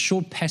on a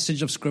short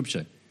passage of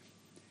scripture.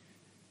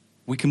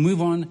 We can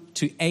move on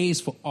to A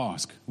is for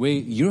ask, where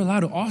you're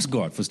allowed to ask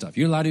God for stuff.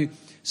 You're allowed to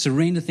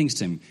surrender things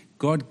to him.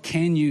 God,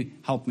 can you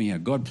help me here?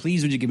 God,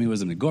 please would you give me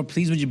wisdom? God,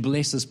 please would you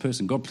bless this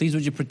person? God, please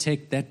would you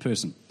protect that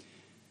person?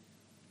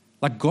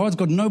 Like, God's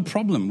got no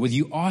problem with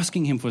you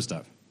asking him for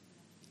stuff.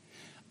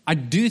 I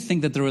do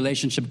think that the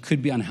relationship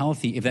could be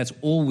unhealthy if that's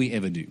all we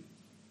ever do.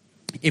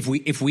 If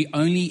we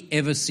only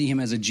ever see him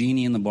as a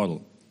genie in the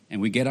bottle,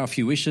 and we get our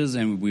few wishes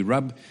and we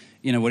rub,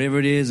 whatever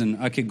it is,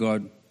 and okay,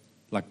 God,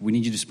 like, we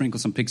need you to sprinkle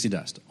some pixie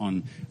dust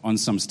on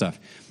some stuff.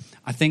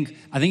 I think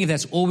if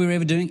that's all we're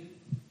ever doing,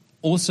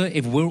 also,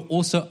 if we're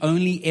also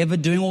only ever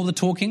doing all the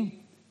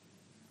talking,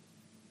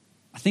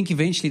 I think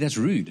eventually that's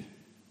rude.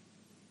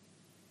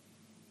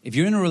 If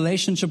you're in a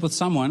relationship with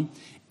someone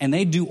and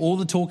they do all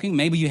the talking,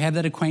 maybe you have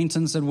that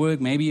acquaintance at work,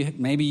 maybe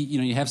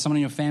you have someone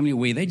in your family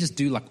where they just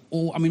do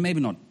maybe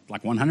not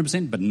like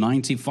 100%, but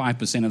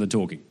 95% of the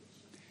talking.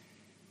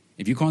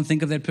 If you can't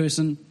think of that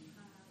person,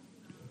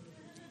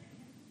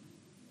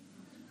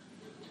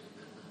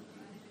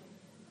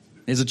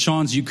 there's a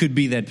chance you could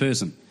be that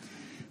person.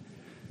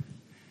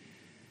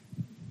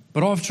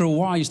 But after a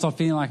while, you start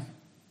feeling like,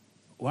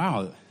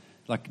 wow,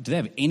 Like, do they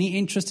have any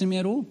interest in me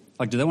at all?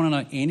 Like, do they want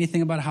to know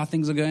anything about how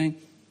things are going?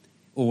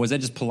 Or was that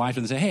just polite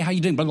when they say, hey, how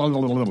you doing? Blah, blah,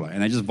 blah, blah, blah.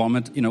 And they just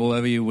vomit, all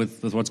over you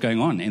with what's going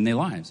on in their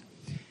lives.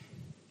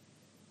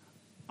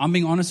 I'm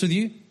being honest with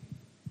you.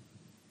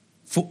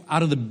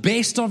 Out of the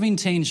best of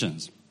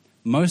intentions,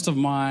 most of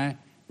my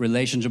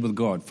relationship with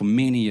God for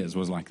many years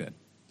was like that.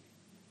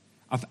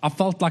 I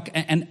felt like,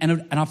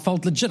 and I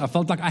felt legit. I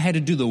felt like I had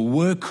to do the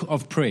work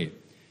of prayer.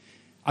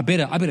 I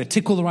better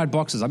tick all the right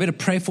boxes. I better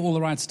pray for all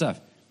the right stuff.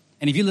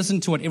 And if you listen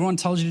to what everyone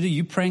tells you to do,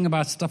 you're praying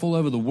about stuff all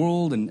over the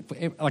world. And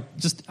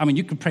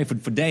you could pray for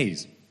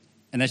days.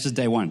 And that's just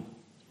day one.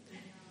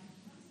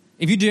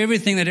 If you do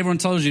everything that everyone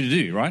tells you to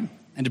do, right?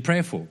 And to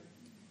pray for.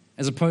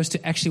 As opposed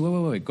to actually,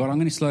 wait. God, I'm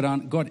going to slow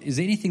down. God, is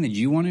there anything that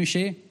you want to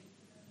share?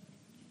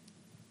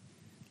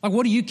 Like,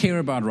 what do you care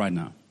about right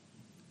now?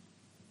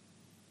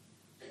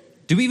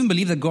 Do we even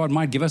believe that God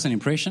might give us an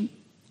impression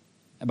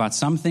about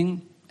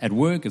something at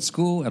work, at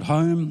school, at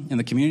home, in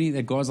the community,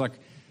 that God's like,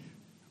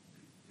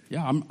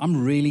 yeah,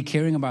 I'm really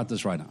caring about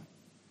this right now.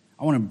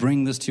 I want to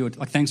bring this to your,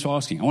 thanks for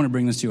asking. I want to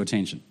bring this to your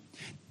attention.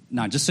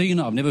 Now, just so you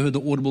know, I've never heard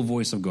the audible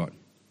voice of God.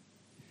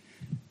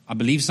 I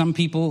believe some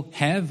people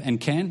have and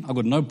can. I've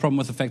got no problem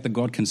with the fact that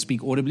God can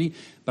speak audibly,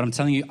 but I'm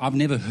telling you, I've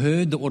never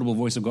heard the audible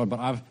voice of God, but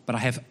I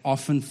have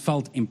often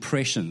felt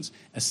impressions,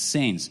 a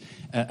sense,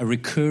 a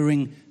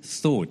recurring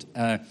thought,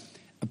 a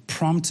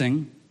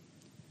prompting.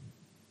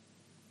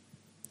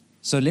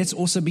 So let's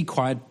also be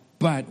quiet,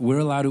 but we're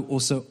allowed to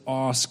also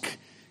ask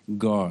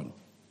God.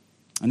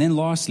 And then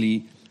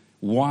lastly,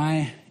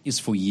 why is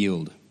for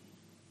yield.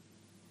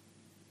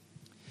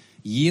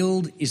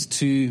 Yield is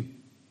to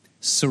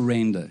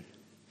surrender.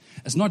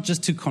 It's not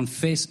just to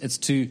confess, it's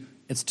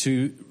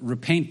to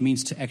repent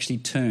means to actually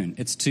turn.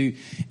 It's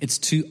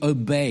to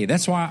obey.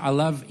 That's why I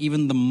love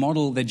even the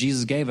model that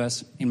Jesus gave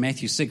us in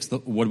Matthew 6,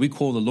 what we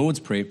call the Lord's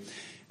Prayer,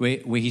 where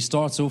he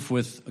starts off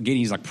with, again,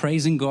 he's like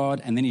praising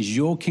God, and then is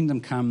your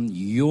kingdom come,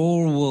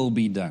 your will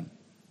be done.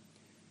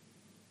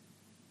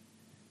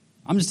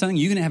 I'm just telling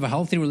you, you're going to have a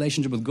healthy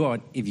relationship with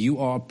God if you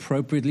are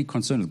appropriately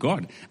concerned with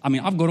God. I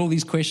mean, I've got all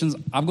these questions,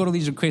 I've got all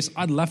these requests,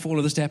 I'd love for all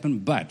of this to happen,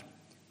 but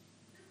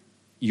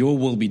your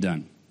will be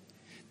done.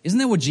 Isn't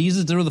that what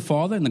Jesus did with the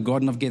Father in the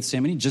Garden of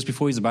Gethsemane, just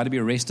before he's about to be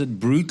arrested,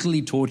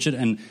 brutally tortured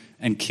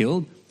and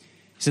killed?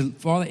 He said,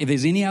 Father, if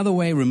there's any other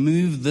way,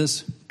 remove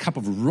this cup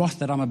of wrath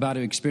that I'm about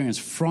to experience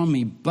from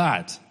me,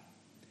 but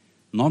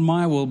not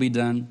my will be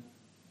done,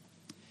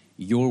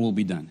 your will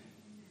be done.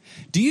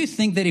 Do you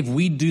think that if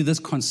we do this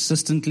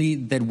consistently,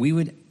 that we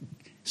would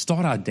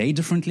start our day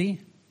differently?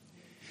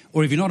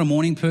 Or if you're not a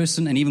morning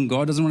person, and even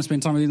God doesn't want to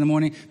spend time with you in the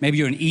morning, maybe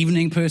you're an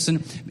evening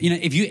person.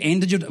 If you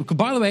ended your...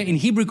 By the way, in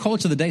Hebrew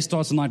culture, the day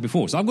starts the night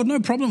before. So I've got no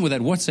problem with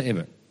that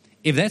whatsoever.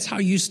 If that's how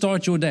you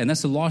start your day, and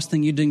that's the last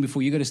thing you're doing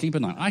before you go to sleep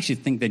at night, I actually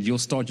think that you'll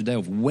start your day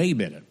off way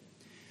better.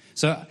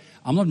 So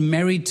I'm not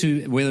married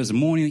to whether it's a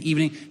morning or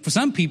evening. For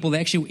some people,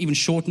 they actually even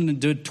shorten and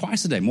do it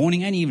twice a day,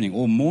 morning and evening.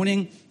 Or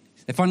morning,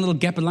 they find a little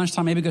gap at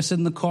lunchtime, maybe go sit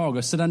in the car,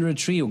 go sit under a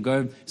tree, or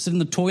go sit in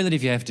the toilet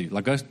if you have to.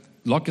 Like, go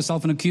lock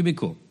yourself in a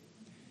cubicle.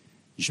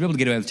 You should be able to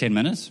get away with 10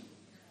 minutes.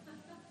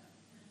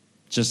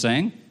 Just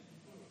saying.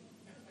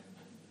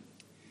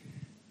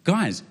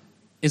 Guys,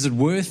 is it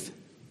worth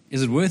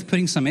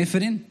putting some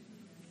effort in?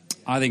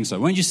 I think so.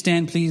 Won't you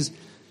stand, please?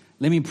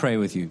 Let me pray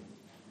with you.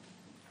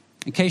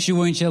 In case you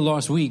weren't here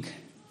last week,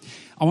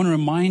 I want to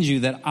remind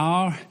you that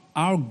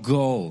our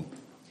goal,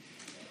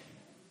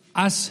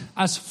 us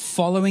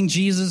following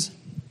Jesus,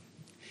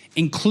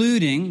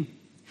 including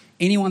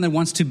anyone that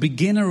wants to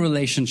begin a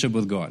relationship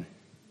with God.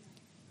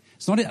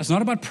 It's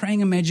not about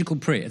praying a magical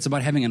prayer. It's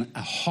about having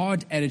a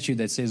hard attitude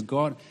that says,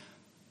 God,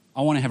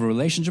 I want to have a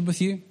relationship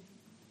with you,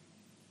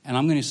 and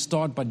I'm going to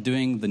start by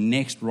doing the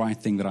next right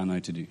thing that I know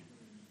to do.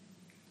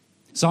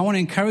 So I want to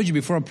encourage you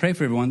before I pray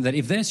for everyone that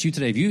if that's you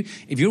today,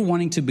 if you're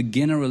wanting to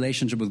begin a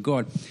relationship with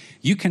God,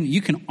 you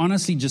can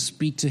honestly just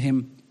speak to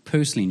him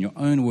personally in your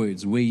own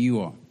words where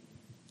you are.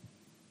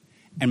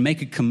 And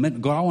make a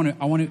commitment.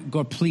 God,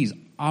 God, please,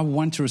 I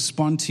want to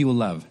respond to your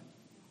love.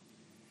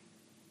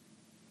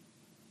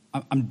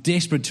 I'm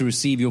desperate to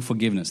receive your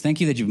forgiveness. Thank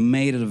you that you've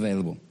made it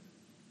available.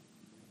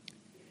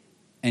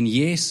 And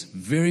yes,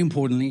 very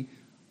importantly,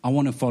 I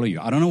want to follow you.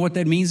 I don't know what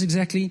that means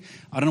exactly.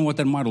 I don't know what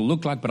that might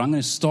look like, but I'm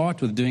going to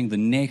start with doing the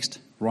next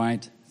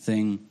right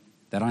thing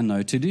that I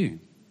know to do.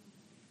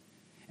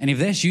 And if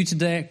that's you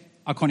today,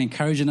 I can't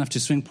encourage you enough to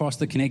swing past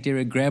the Connect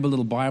area, grab a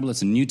little Bible.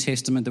 It's a New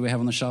Testament that we have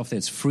on the shelf there.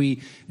 It's free.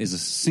 There's a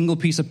single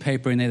piece of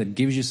paper in there that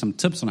gives you some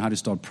tips on how to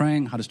start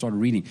praying, how to start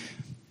reading.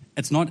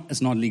 It's not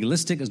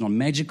legalistic. It's not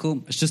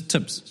magical. It's just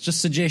tips. It's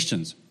just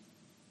suggestions.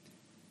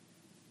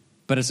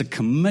 But it's a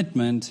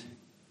commitment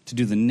to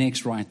do the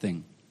next right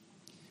thing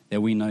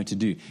that we know to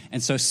do.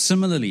 And so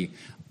similarly,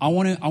 I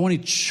want to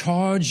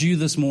charge you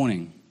this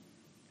morning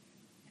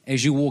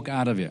as you walk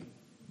out of here.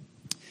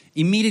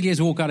 Immediately as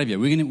we walk out of here,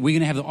 we're going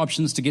to have the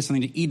options to get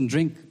something to eat and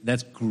drink.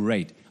 That's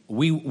great.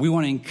 We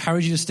want to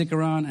encourage you to stick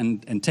around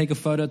and take a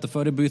photo at the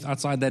photo booth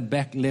outside that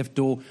back left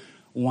door.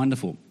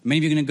 Wonderful. Many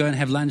of you are going to go and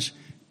have lunch.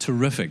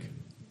 Terrific.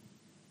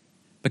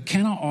 But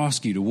can I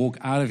ask you to walk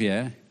out of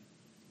here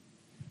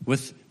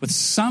with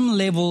some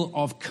level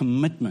of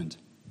commitment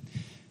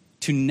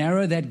to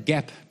narrow that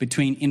gap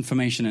between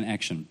information and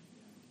action?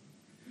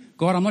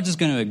 God, I'm not just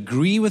going to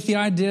agree with the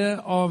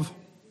idea of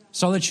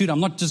solitude.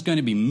 I'm not just going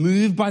to be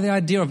moved by the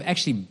idea of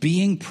actually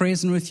being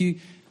present with you.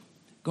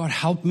 God,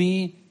 help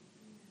me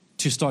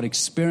to start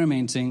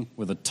experimenting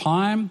with a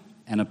time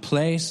and a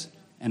place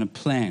and a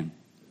plan.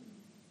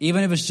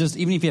 Even if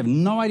you have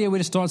no idea where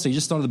to start, so you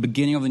just start at the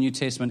beginning of the New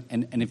Testament,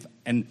 and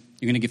you're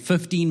going to get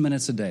 15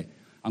 minutes a day.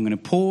 I'm going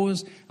to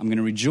pause, I'm going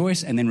to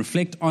rejoice, and then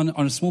reflect on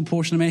a small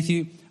portion of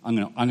Matthew. I'm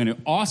going to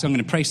ask, I'm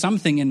going to pray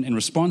something in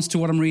response to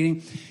what I'm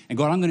reading. And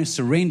God, I'm going to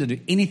surrender to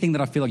anything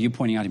that I feel like you're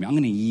pointing out to me. I'm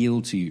going to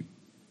yield to you.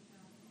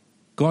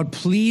 God,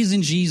 please,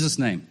 in Jesus'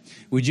 name,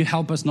 would you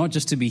help us not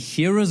just to be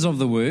hearers of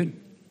the word,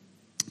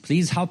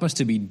 please help us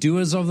to be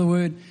doers of the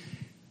word.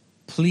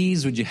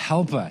 Please, would you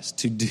help us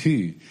to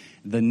do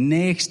the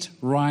next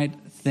right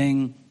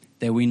thing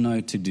that we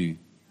know to do.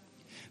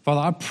 Father,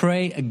 I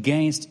pray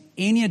against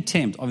any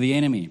attempt of the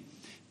enemy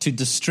to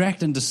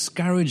distract and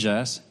discourage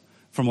us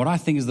from what I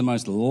think is the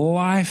most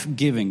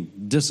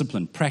life-giving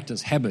discipline,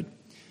 practice, habit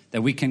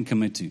that we can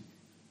commit to.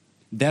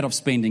 That of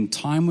spending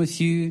time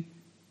with you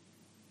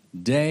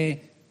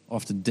day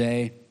after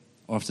day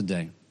after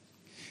day.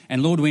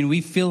 And Lord, when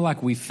we feel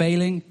like we're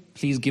failing,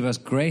 please give us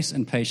grace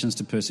and patience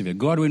to persevere.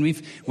 God,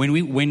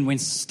 when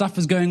stuff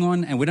is going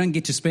on and we don't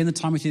get to spend the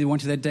time with you we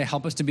want to that day,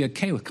 help us to be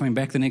okay with coming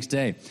back the next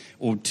day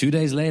or 2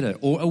 days later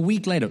or a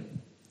week later.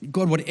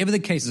 God, whatever the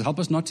case is, help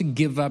us not to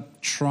give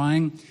up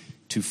trying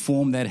to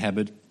form that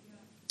habit,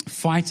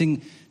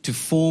 fighting to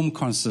form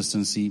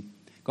consistency.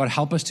 God,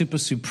 help us to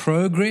pursue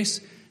progress,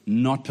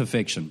 not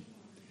perfection.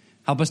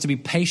 Help us to be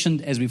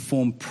patient as we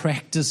form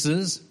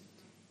practices.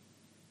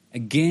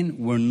 Again,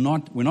 we're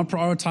not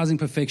prioritizing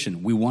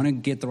perfection. We want to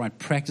get the right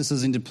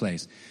practices into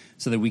place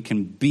so that we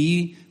can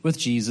be with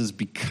Jesus,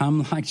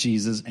 become like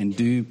Jesus, and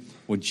do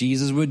what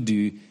Jesus would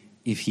do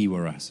if he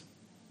were us.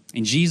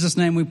 In Jesus'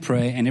 name we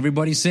pray, and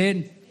everybody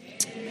said,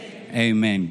 Amen. Amen.